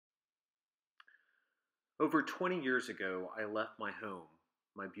Over 20 years ago, I left my home,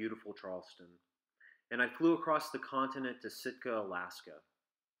 my beautiful Charleston, and I flew across the continent to Sitka, Alaska.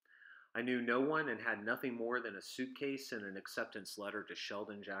 I knew no one and had nothing more than a suitcase and an acceptance letter to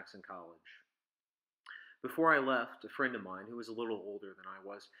Sheldon Jackson College. Before I left, a friend of mine, who was a little older than I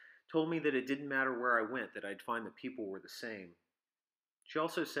was, told me that it didn't matter where I went, that I'd find that people were the same. She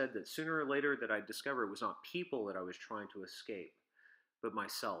also said that sooner or later that I'd discover it was not people that I was trying to escape, but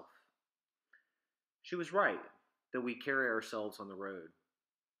myself. She was right that we carry ourselves on the road,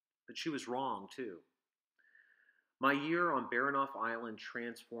 but she was wrong too. My year on Baranof Island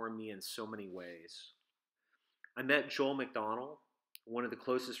transformed me in so many ways. I met Joel McDonald, one of the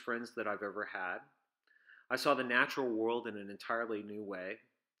closest friends that I've ever had. I saw the natural world in an entirely new way,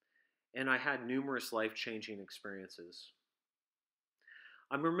 and I had numerous life-changing experiences.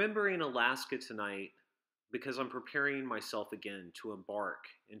 I'm remembering Alaska tonight because I'm preparing myself again to embark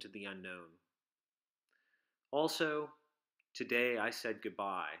into the unknown. Also, today I said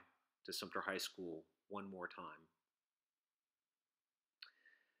goodbye to Sumter High School one more time.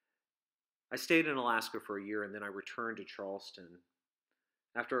 I stayed in Alaska for a year and then I returned to Charleston.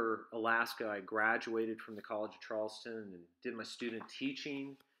 After Alaska, I graduated from the College of Charleston and did my student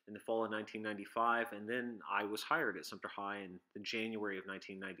teaching in the fall of 1995, and then I was hired at Sumter High in January of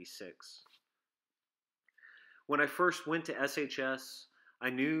 1996. When I first went to SHS, I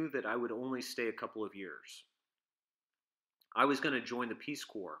knew that I would only stay a couple of years. I was going to join the Peace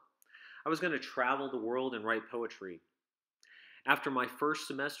Corps. I was going to travel the world and write poetry. After my first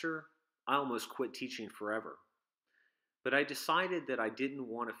semester, I almost quit teaching forever. But I decided that I didn't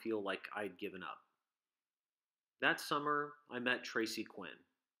want to feel like I'd given up. That summer, I met Tracy Quinn.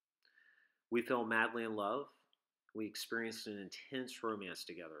 We fell madly in love. We experienced an intense romance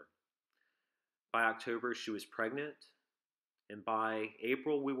together. By October, she was pregnant, and by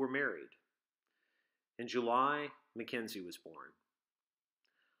April, we were married. In July, Mackenzie was born.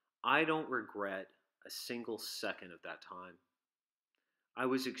 I don't regret a single second of that time. I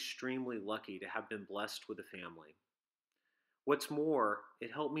was extremely lucky to have been blessed with a family. What's more,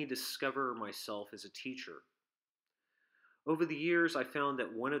 it helped me discover myself as a teacher. Over the years, I found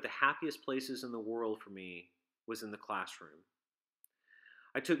that one of the happiest places in the world for me was in the classroom.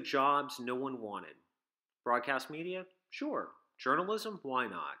 I took jobs no one wanted. Broadcast media? Sure. Journalism? Why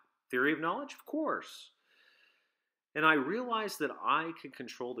not? Theory of knowledge? Of course. And I realized that I could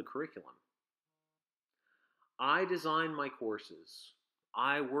control the curriculum. I designed my courses.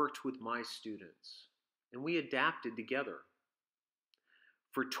 I worked with my students, and we adapted together.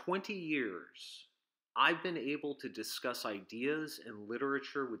 For 20 years, I've been able to discuss ideas and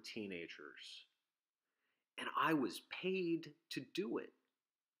literature with teenagers, and I was paid to do it.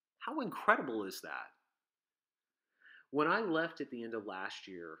 How incredible is that? When I left at the end of last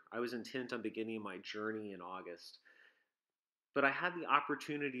year, I was intent on beginning my journey in August, but I had the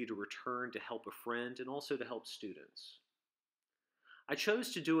opportunity to return to help a friend and also to help students. I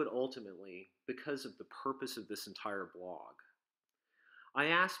chose to do it ultimately because of the purpose of this entire blog. I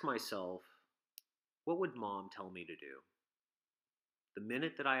asked myself, what would Mom tell me to do? The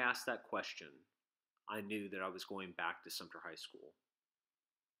minute that I asked that question, I knew that I was going back to Sumter High School.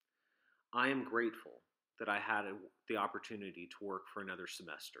 I am grateful that I had the opportunity to work for another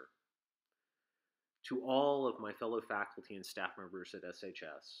semester. To all of my fellow faculty and staff members at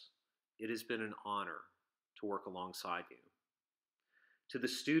SHS, it has been an honor to work alongside you. To the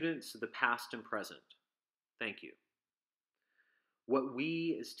students of the past and present, thank you. What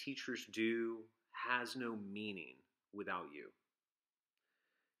we as teachers do has no meaning without you.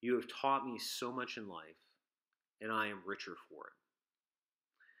 You have taught me so much in life, and I am richer for it.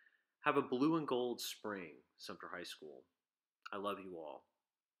 Have a blue and gold spring, Sumter High School. I love you all.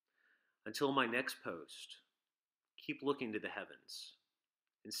 Until my next post, keep looking to the heavens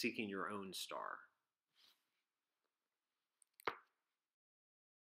and seeking your own star.